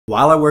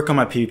While I work on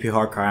my PvP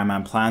hardcore Iron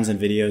Man plans and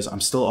videos, I'm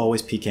still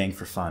always PKing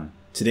for fun.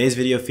 Today's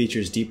video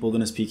features deep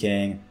wilderness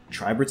PKing,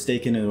 tribrid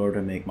staking in order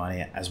to make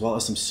money, as well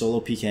as some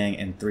solo PKing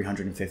in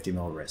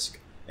 350ml risk.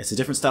 It's a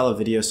different style of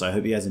video, so I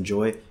hope you guys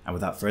enjoy, and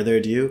without further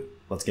ado,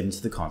 let's get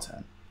into the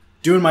content.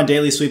 Doing my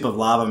daily sweep of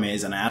lava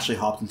maze, and I actually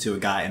hopped into a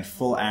guy in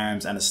full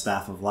arms and a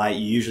staff of light.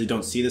 You usually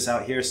don't see this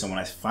out here, so when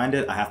I find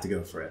it, I have to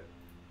go for it.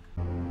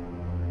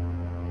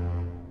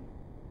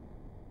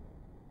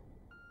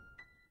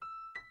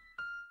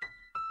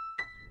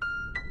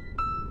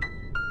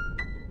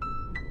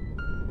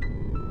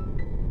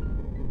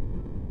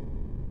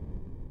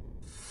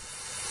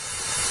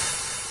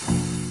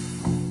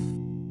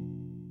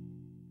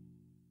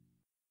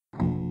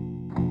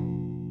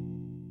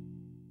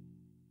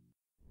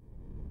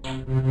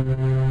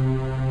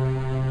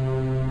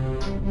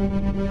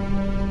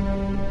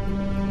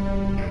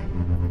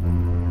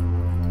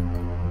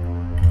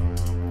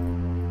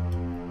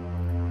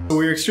 So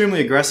we were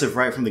extremely aggressive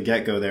right from the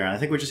get-go there, and I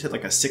think we just hit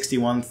like a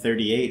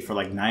 61-38 for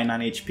like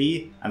 99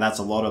 HP, and that's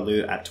a lot of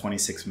loot at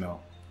 26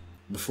 mil.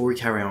 Before we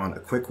carry on, a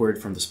quick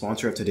word from the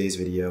sponsor of today's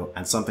video,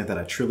 and something that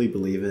I truly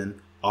believe in,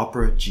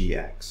 Opera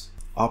GX.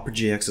 Opera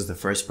GX is the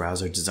first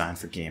browser designed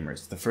for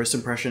gamers. The first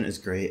impression is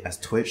great, as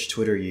Twitch,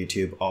 Twitter,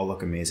 YouTube all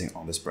look amazing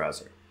on this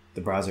browser.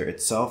 The browser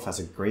itself has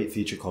a great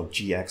feature called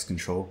GX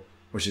Control,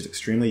 which is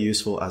extremely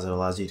useful as it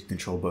allows you to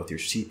control both your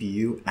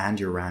CPU and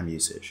your RAM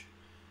usage.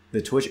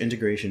 The Twitch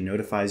integration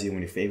notifies you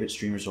when your favorite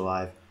streamers are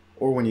live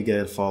or when you get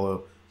a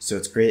follow, so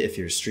it's great if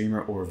you're a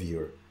streamer or a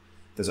viewer.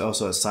 There's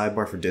also a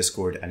sidebar for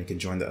Discord, and you can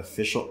join the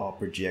official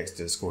Opera GX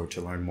Discord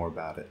to learn more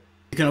about it.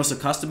 You can also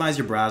customize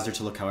your browser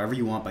to look however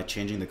you want by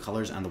changing the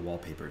colors and the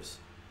wallpapers.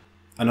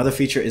 Another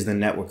feature is the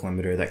network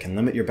limiter that can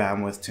limit your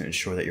bandwidth to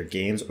ensure that your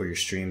games or your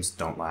streams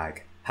don't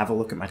lag. Have a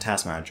look at my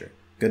task manager.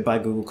 Goodbye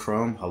Google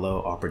Chrome,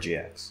 hello Opera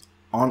GX.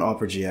 On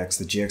Opera GX,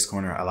 the GX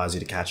Corner allows you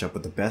to catch up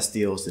with the best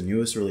deals, the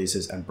newest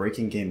releases, and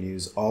breaking game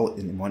news all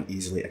in one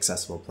easily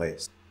accessible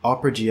place.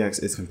 Opera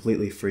GX is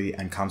completely free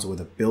and comes with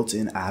a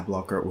built-in ad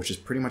blocker, which is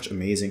pretty much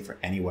amazing for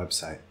any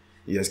website.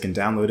 You guys can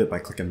download it by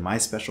clicking my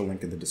special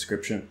link in the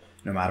description,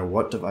 no matter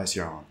what device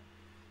you're on.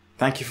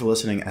 Thank you for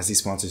listening, as these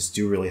sponsors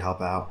do really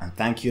help out, and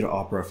thank you to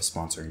Opera for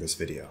sponsoring this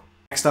video.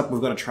 Next up,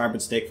 we've got a tribrid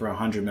stake for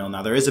 100 mil.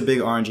 Now there is a big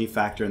RNG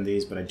factor in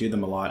these, but I do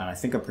them a lot and I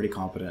think I'm pretty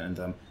competent in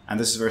them. And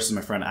this is versus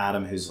my friend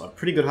Adam, who's a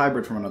pretty good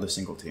hybrid from another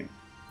single team.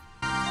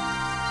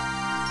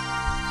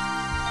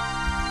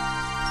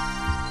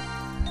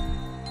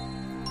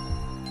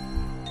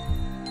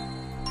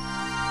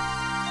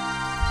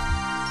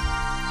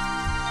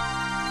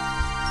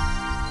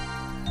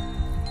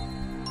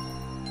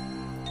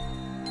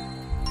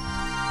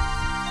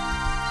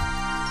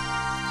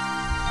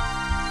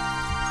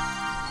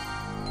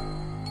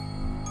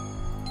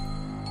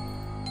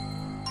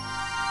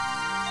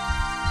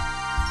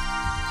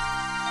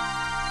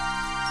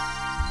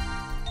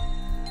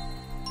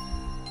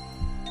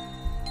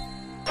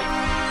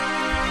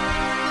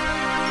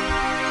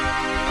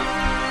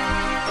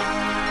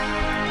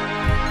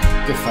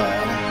 Good fire.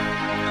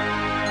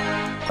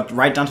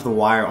 Right down to the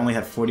wire, only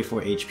had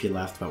 44 HP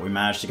left, but we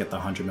managed to get the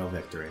 100 mil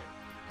victory.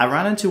 I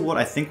ran into what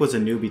I think was a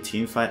newbie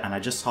team fight, and I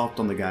just hopped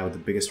on the guy with the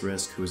biggest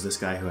risk, who was this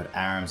guy who had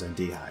arms and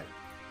D-hide.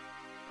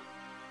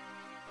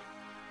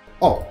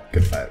 Oh,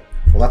 good fight.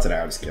 Well, that's an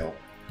arms kill.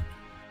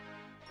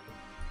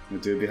 A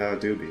doobie how a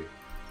doobie.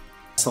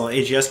 Saw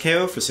AGS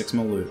KO for 6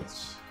 mil loot.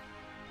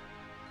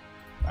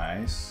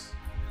 Nice.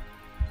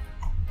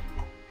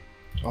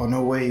 Oh,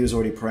 no way, he was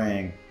already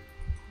praying.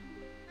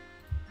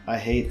 I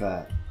hate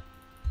that.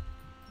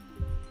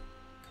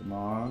 Come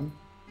on.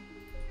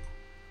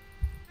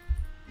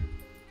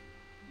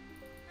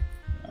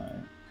 Alright.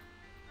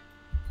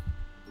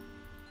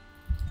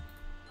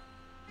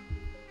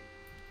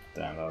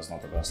 Damn, that was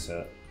not the best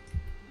hit.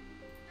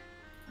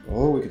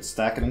 Oh, we could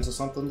stack it into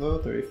something though.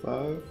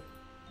 35.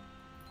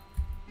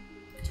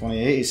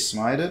 28, he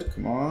smited.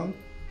 Come on.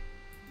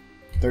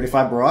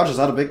 35 barrage, is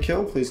that a big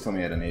kill? Please tell me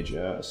he had an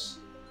AGS.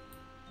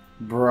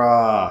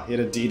 Bruh, he had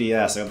a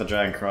DDS. I got the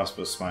Dragon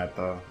Crossbow Smite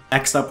though.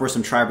 Next up were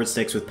some tribrid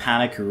stakes with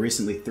Panic, who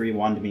recently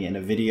 3-1'd me in a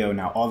video.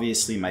 Now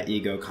obviously my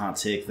ego can't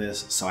take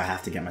this, so I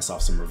have to get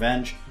myself some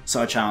revenge.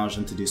 So I challenged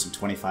him to do some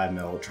 25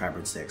 mil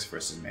tribrid stakes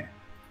versus me.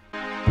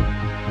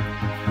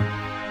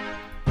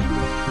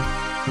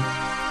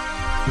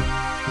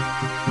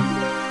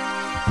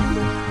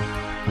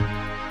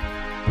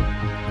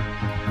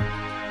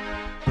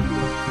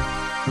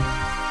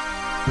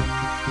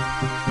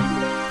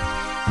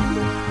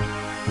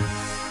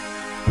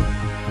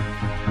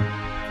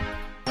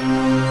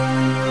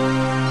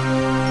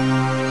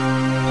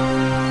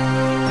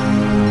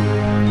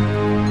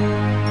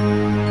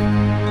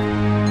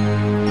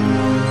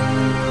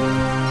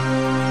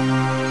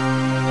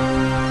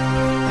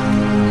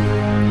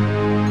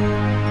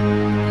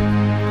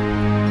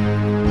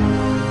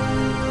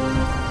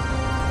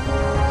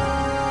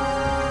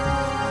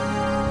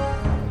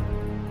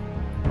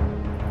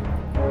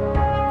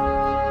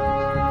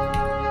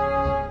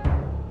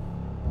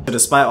 So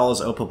despite all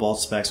his Opal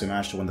Bolt specs, we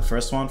managed to win the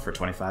first one for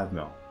 25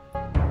 mil.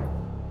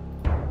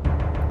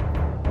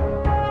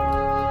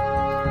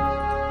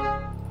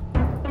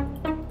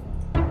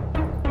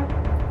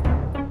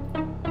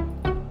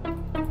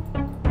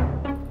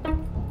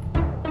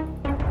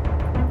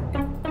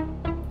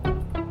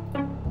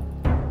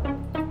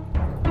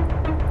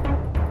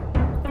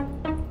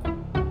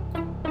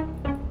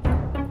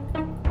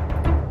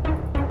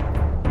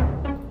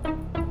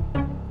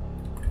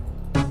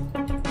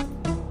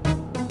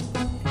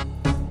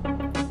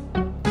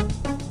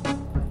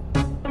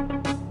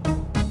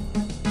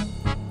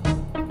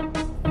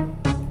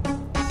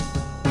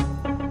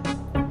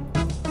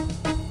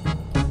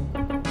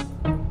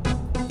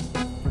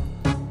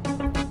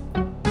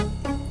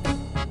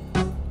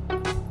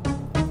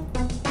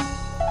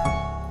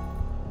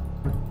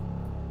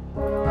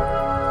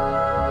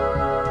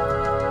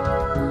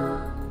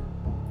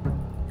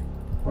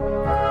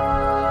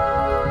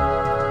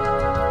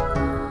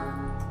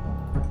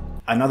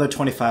 Another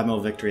 25 mil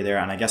victory there,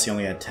 and I guess he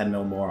only had 10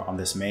 mil more on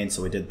this main,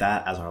 so we did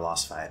that as our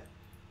last fight.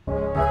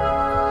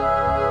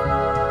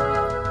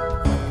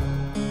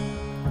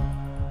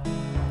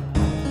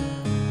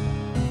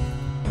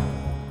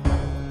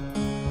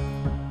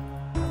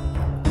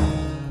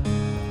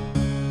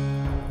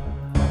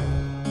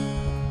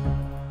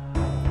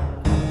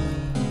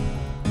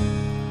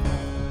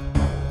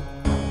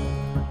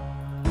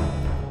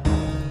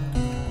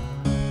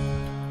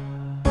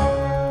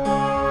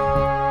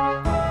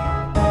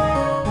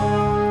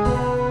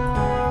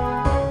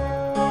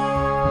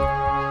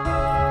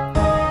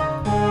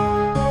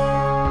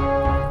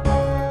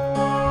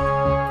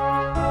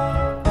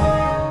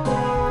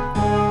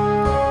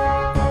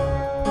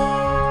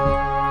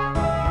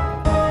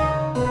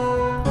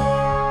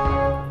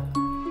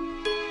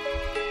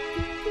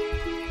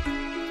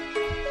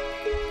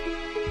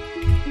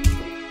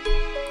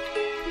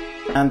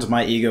 And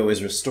my ego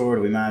is restored.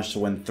 We managed to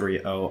win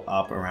 3-0,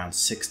 up around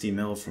 60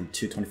 mil from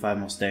 225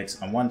 mil stakes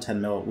and 110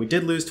 mil. We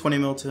did lose 20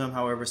 mil to him,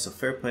 however, so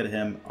fair play to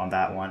him on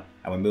that one.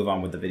 And we move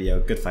on with the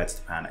video. Good fights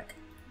to panic.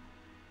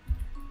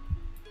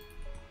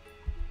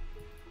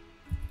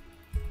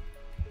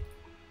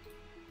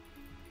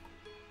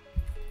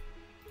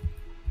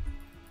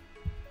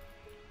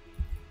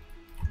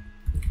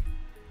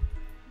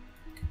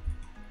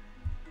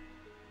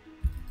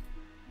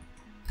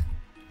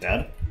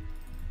 Dead?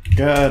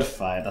 Good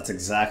fight. That's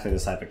exactly the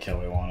type of kill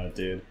we wanted,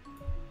 dude.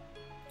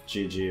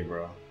 GG,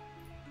 bro.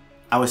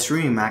 I was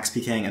streaming max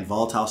PKing and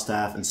volatile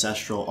staff,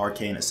 ancestral,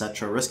 arcane,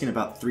 etc., risking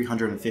about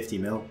 350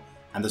 mil,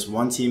 and this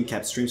one team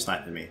kept stream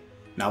sniping me.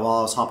 Now while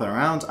I was hopping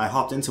around, I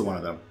hopped into one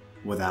of them,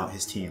 without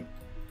his team.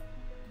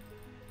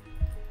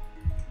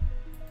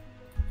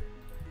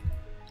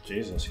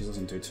 Jesus, he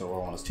doesn't do too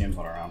well when his team's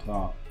not around,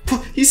 huh?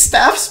 He's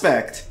staff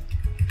spec'd!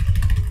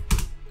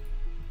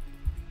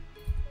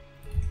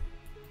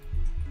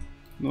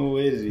 No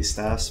way did he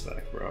staff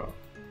spec, bro.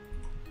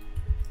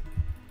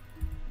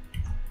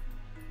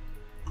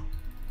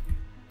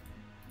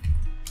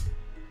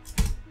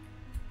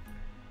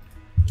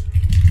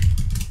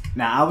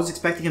 Now, I was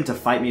expecting him to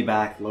fight me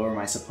back, lower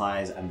my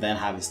supplies, and then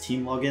have his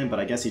team log in, but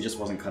I guess he just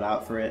wasn't cut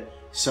out for it.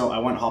 So I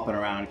went hopping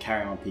around,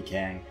 carrying on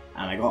PKing,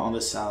 and I got on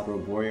this Salad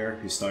Road Warrior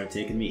who started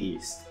taking me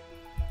east.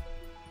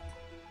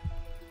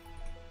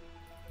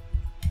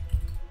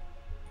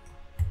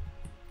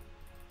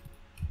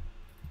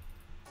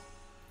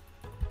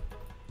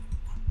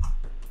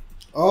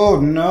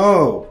 Oh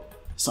no!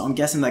 So I'm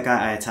guessing that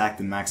guy I attacked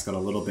in max got a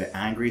little bit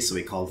angry, so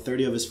he called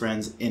 30 of his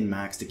friends in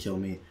max to kill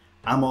me.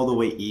 I'm all the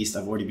way east,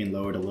 I've already been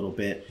lowered a little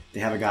bit. They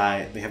have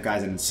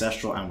guys in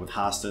Ancestral and with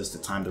Hastas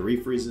to time the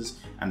refreezes,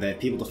 and they have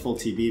people to full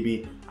TB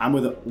me. I'm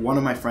with one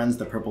of my friends,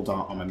 the purple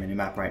dot on my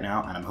minimap right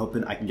now, and I'm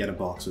hoping I can get a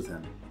box with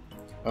him.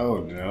 Oh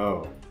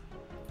no.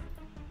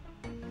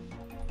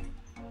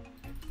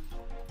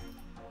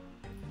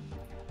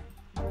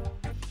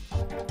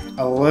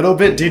 A little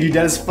bit? Dude, you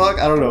dead as fuck?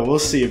 I don't know, we'll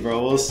see,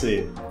 bro, we'll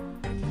see.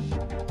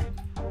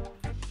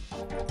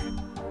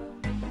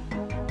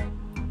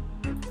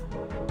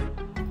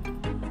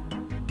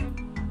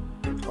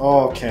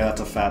 Okay,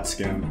 that's a fat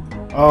skin.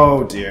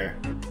 Oh dear.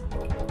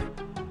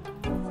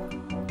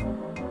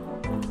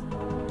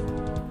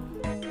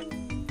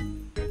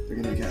 They're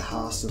gonna get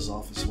Hastas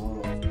off as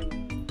well.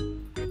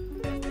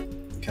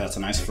 Okay, that's a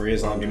nice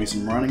freeze. I'll give me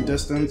some running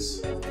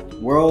distance.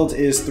 World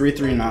is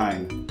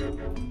 339.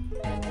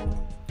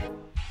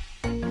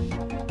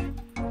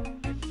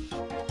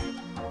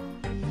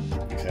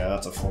 Okay,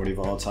 that's a 40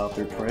 volatile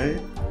through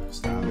prey.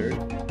 Standard.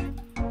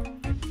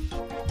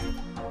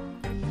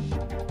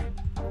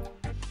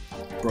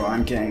 Bro,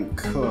 I'm getting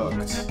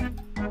cooked.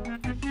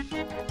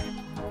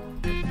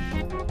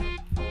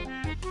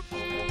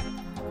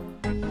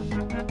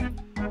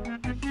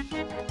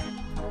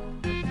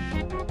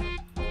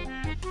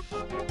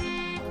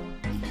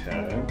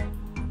 Okay.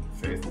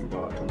 Faith and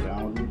God, come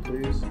down with me,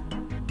 please.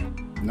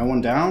 No one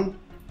down?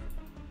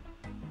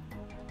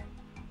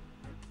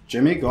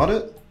 Jimmy, got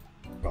it?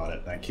 Got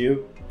it, thank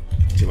you.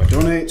 Do I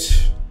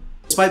donate?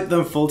 Despite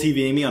them full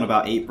TVing me on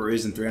about 8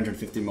 brews and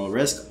 350 mil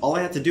risk, all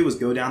I had to do was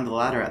go down the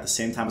ladder at the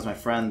same time as my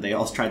friend. They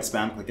all tried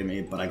spam clicking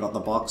me, but I got the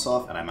box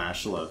off and I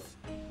managed to live.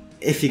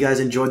 If you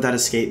guys enjoyed that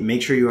escape,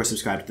 make sure you are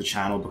subscribed to the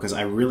channel because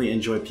I really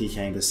enjoy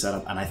PKing this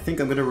setup and I think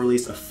I'm going to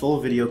release a full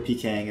video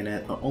PKing in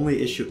it. The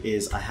only issue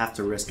is I have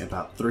to risk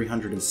about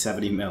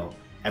 370 mil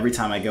every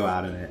time I go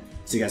out in it.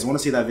 So you guys want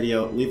to see that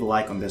video, leave a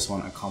like on this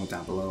one and comment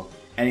down below.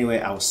 Anyway,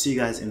 I will see you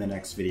guys in the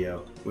next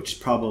video, which is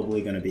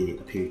probably going to be a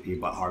PvP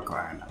but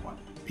hardcore iron that one.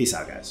 Peace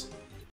out, guys.